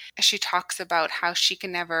how she talks about how she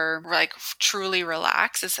can never truly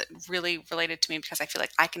relax is really related to me, because I feel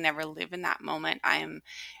like I can never live in that moment.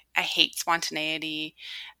 I hate spontaneity.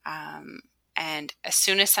 And as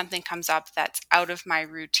soon as something comes up that's out of my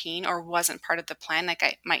routine or wasn't part of the plan,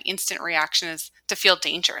 my instant reaction is to feel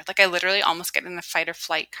danger. I literally almost get in a fight or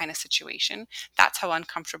flight kind of situation. That's how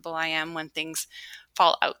uncomfortable I am when things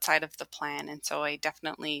fall outside of the plan. And so I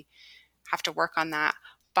definitely have to work on that.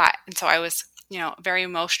 And so I was, very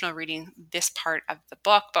emotional reading this part of the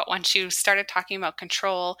book. But when she started talking about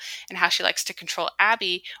control and how she likes to control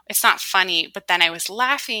Abby, it's not funny. But then I was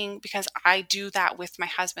laughing because I do that with my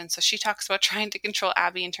husband. So she talks about trying to control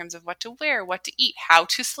Abby in terms of what to wear, what to eat, how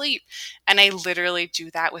to sleep. And I literally do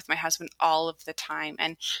that with my husband all of the time.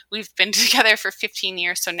 And we've been together for 15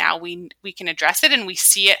 years. So now we can address it and we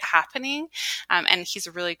see it happening. And he's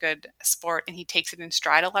a really good sport and he takes it in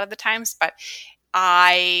stride a lot of the times. But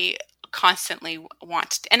I constantly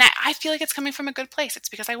and I feel like it's coming from a good place. It's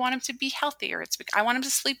because I want him to be healthy, or I want him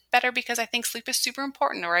to sleep better because I think sleep is super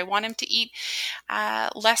important, or I want him to eat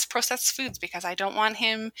less processed foods because I want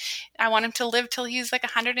him to live till he's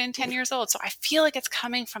 110 years old. So I feel like it's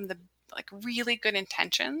coming from the really good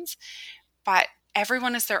intentions, but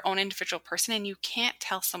everyone is their own individual person and you can't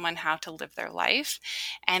tell someone how to live their life,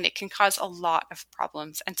 and it can cause a lot of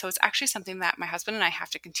problems. And so it's actually something that my husband and I have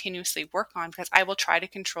to continuously work on, because I will try to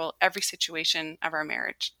control every situation of our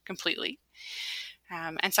marriage completely.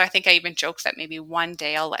 And so I think I even joked that maybe one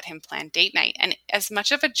day I'll let him plan date night. And as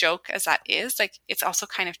much of a joke as that is, it's also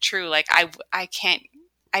kind of true. I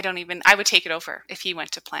would take it over if he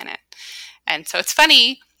went to plan it. And so it's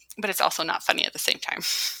funny, but it's also not funny at the same time.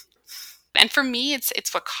 And for me,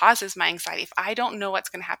 it's what causes my anxiety. If I don't know what's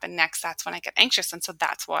going to happen next, that's when I get anxious. And so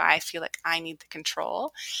that's why I feel like I need the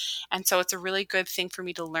control. And so it's a really good thing for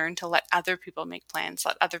me to learn to let other people make plans,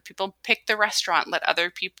 let other people pick the restaurant, let other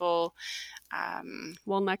people...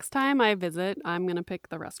 Well, next time I visit, I'm going to pick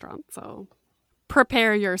the restaurant. So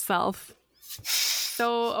prepare yourself.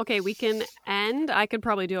 So, okay, we can end. I could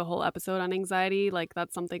probably do a whole episode on anxiety.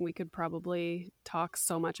 That's something we could probably talk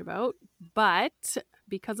so much about. But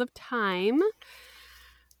because of time,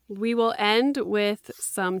 we will end with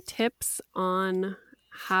some tips on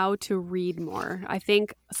how to read more. I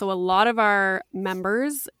think so. A lot of our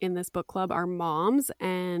members in this book club are moms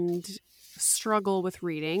and struggle with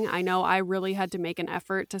reading. I know I really had to make an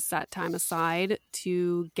effort to set time aside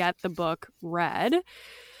to get the book read.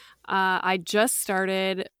 I just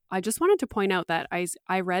wanted to point out that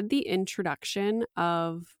I read the introduction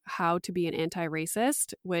of How to Be an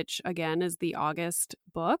Anti-Racist, which again is the August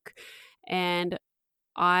book. And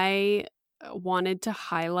I wanted to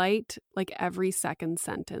highlight every second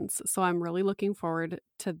sentence. So I'm really looking forward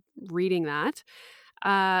to reading that.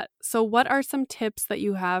 So what are some tips that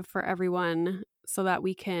you have for everyone so that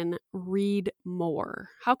we can read more?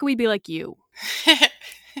 How can we be like you?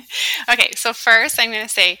 Okay, so first I'm going to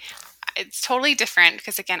say it's totally different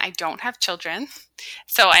because, again, I don't have children.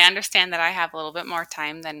 So I understand that I have a little bit more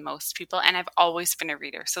time than most people, and I've always been a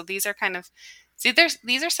reader. So these are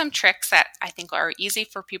these are some tricks that I think are easy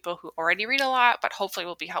for people who already read a lot, but hopefully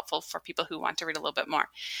will be helpful for people who want to read a little bit more.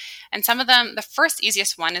 And some of them, the first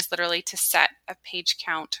easiest one is literally to set a page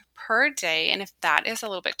count per day. And if that is a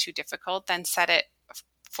little bit too difficult, then set it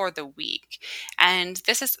for the week. And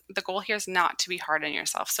the goal here is not to be hard on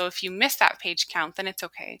yourself. So if you miss that page count, then it's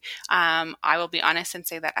okay. I will be honest and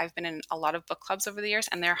say that I've been in a lot of book clubs over the years,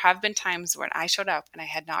 and there have been times when I showed up and I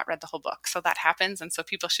had not read the whole book. So that happens. And so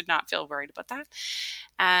people should not feel worried about that.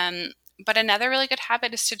 But another really good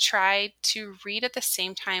habit is to try to read at the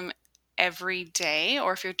same time every day,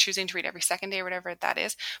 or if you're choosing to read every second day or whatever that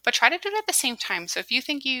is, but try to do it at the same time. So if you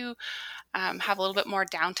think you have a little bit more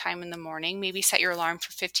downtime in the morning, maybe set your alarm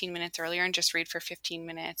for 15 minutes earlier and just read for 15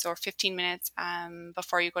 minutes or 15 minutes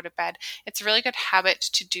before you go to bed. It's a really good habit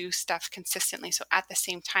to do stuff consistently. So at the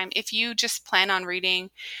same time, if you just plan on reading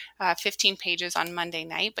 15 pages on Monday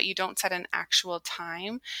night, but you don't set an actual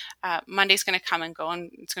time, Monday's going to come and go,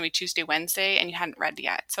 and it's going to be Tuesday, Wednesday, and you hadn't read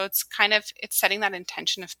yet. So it's setting that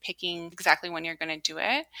intention of picking exactly when you're going to do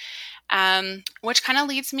it. Which kind of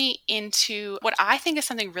leads me into what I think is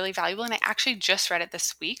something really valuable. And I actually just read it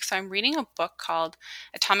this week. So I'm reading a book called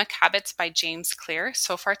Atomic Habits by James Clear.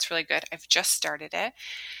 So far, it's really good. I've just started it.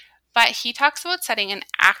 But he talks about setting an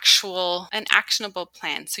actionable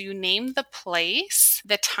plan. So you name the place,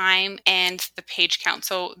 the time, and the page count.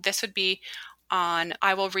 So this would be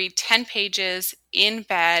I will read 10 pages in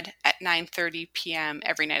bed at 9:30 p.m.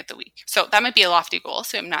 every night of the week. So that might be a lofty goal.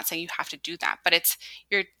 So I'm not saying you have to do that, but it's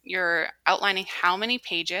you're outlining how many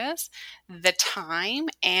pages, the time,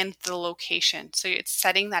 and the location. So it's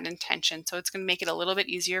setting that intention. So it's going to make it a little bit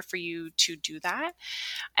easier for you to do that.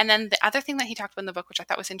 And then the other thing that he talked about in the book, which I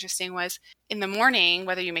thought was interesting, was in the morning,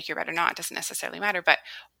 whether you make your bed or not, doesn't necessarily matter, but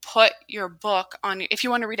put your book on, if you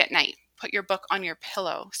want to read at night, put your book on your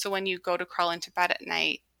pillow. So when you go to crawl into bed at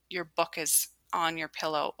night, your book is on your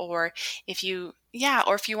pillow. Or if you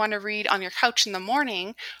want to read on your couch in the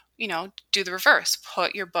morning, do the reverse.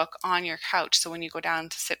 Put your book on your couch. So when you go down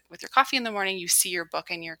to sit with your coffee in the morning, you see your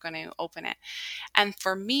book and you're going to open it. And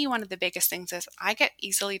for me, one of the biggest things is I get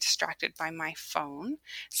easily distracted by my phone.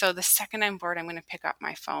 So the second I'm bored, I'm going to pick up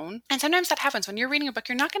my phone. And sometimes that happens. When you're reading a book,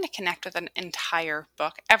 you're not going to connect with an entire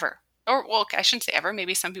book ever. Or, well, I shouldn't say ever.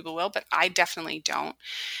 Maybe some people will, but I definitely don't.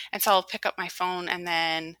 And so I'll pick up my phone and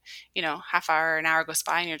then, half hour, an hour goes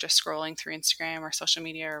by and you're just scrolling through Instagram or social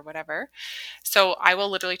media or whatever. So I will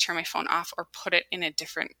literally turn my phone off or put it in a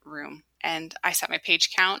different room. And I set my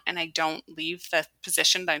page count and I don't leave the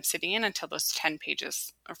position that I'm sitting in until those 10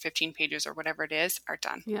 pages or 15 pages or whatever it is are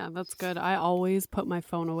done. Yeah, that's good. I always put my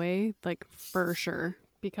phone away, like for sure,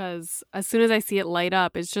 because as soon as I see it light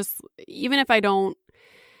up, it's just, even if I don't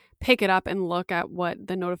pick it up and look at what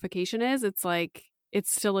the notification is, it's like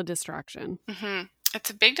it's still a distraction. Mm-hmm.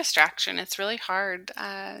 It's a big distraction. It's really hard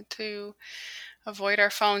to avoid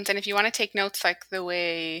our phones. And if you want to take notes like the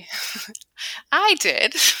way I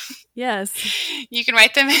did, yes, you can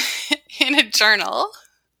write them in a journal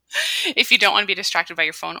if you don't want to be distracted by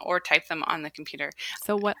your phone, or type them on the computer.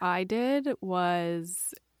 So what I did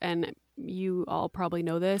was, and you all probably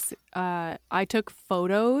know this, I took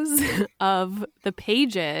photos of the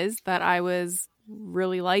pages that I was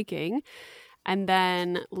really liking. And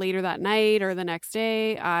then later that night or the next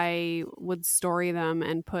day, I would story them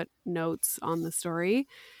and put notes on the story.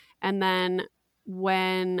 And then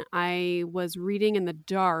when I was reading in the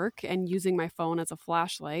dark and using my phone as a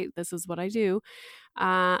flashlight, this is what I do.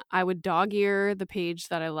 I would dog ear the page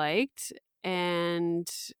that I liked. And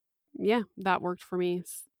yeah, that worked for me.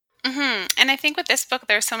 Mm-hmm. And I think with this book,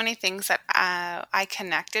 there's so many things that I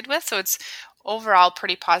connected with. So it's overall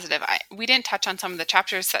pretty positive. We didn't touch on some of the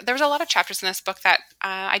chapters. There was a lot of chapters in this book that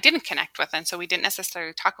I didn't connect with, and so we didn't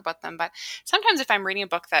necessarily talk about them. But sometimes if I'm reading a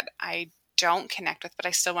book that I don't connect with, but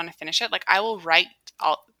I still want to finish it, like I will write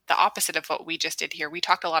the opposite of what we just did here. We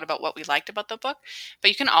talked a lot about what we liked about the book,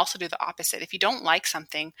 but you can also do the opposite. If you don't like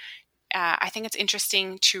something, I think it's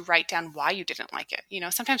interesting to write down why you didn't like it.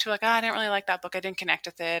 Sometimes people are like, I didn't really like that book. I didn't connect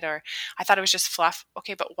with it, or I thought it was just fluff.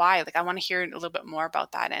 Okay, but why? Like, I want to hear a little bit more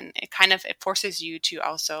about that. And it forces you to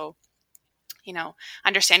also,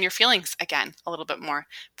 understand your feelings again a little bit more.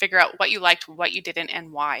 Figure out what you liked, what you didn't,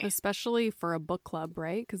 and why. Especially for a book club,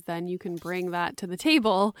 right? Because then you can bring that to the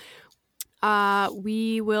table.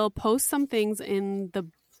 We will post some things in the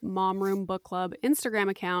Mom Room Book Club Instagram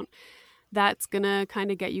account that's going to kind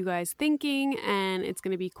of get you guys thinking, and it's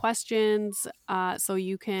going to be questions. So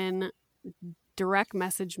you can direct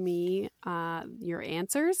message me your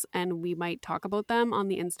answers, and we might talk about them on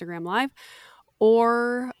the Instagram Live.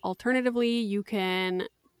 Or alternatively, you can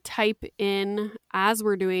type in, as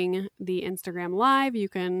we're doing the Instagram Live, you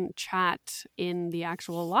can chat in the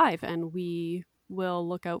actual live, and we will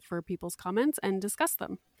look out for people's comments and discuss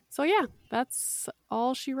them. So yeah, that's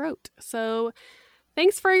all she wrote. So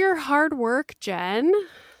thanks for your hard work, Jen.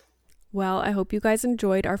 Well, I hope you guys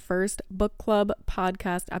enjoyed our first book club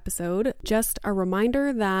podcast episode. Just a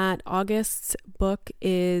reminder that August's book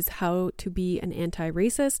is How to Be an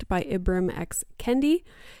Anti-Racist by Ibram X. Kendi.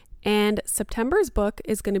 And September's book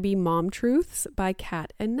is going to be Mom Truths by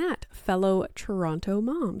Kat and Nat, fellow Toronto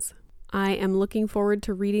moms. I am looking forward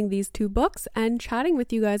to reading these 2 books and chatting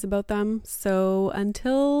with you guys about them. So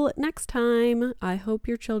until next time, I hope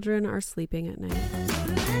your children are sleeping at night.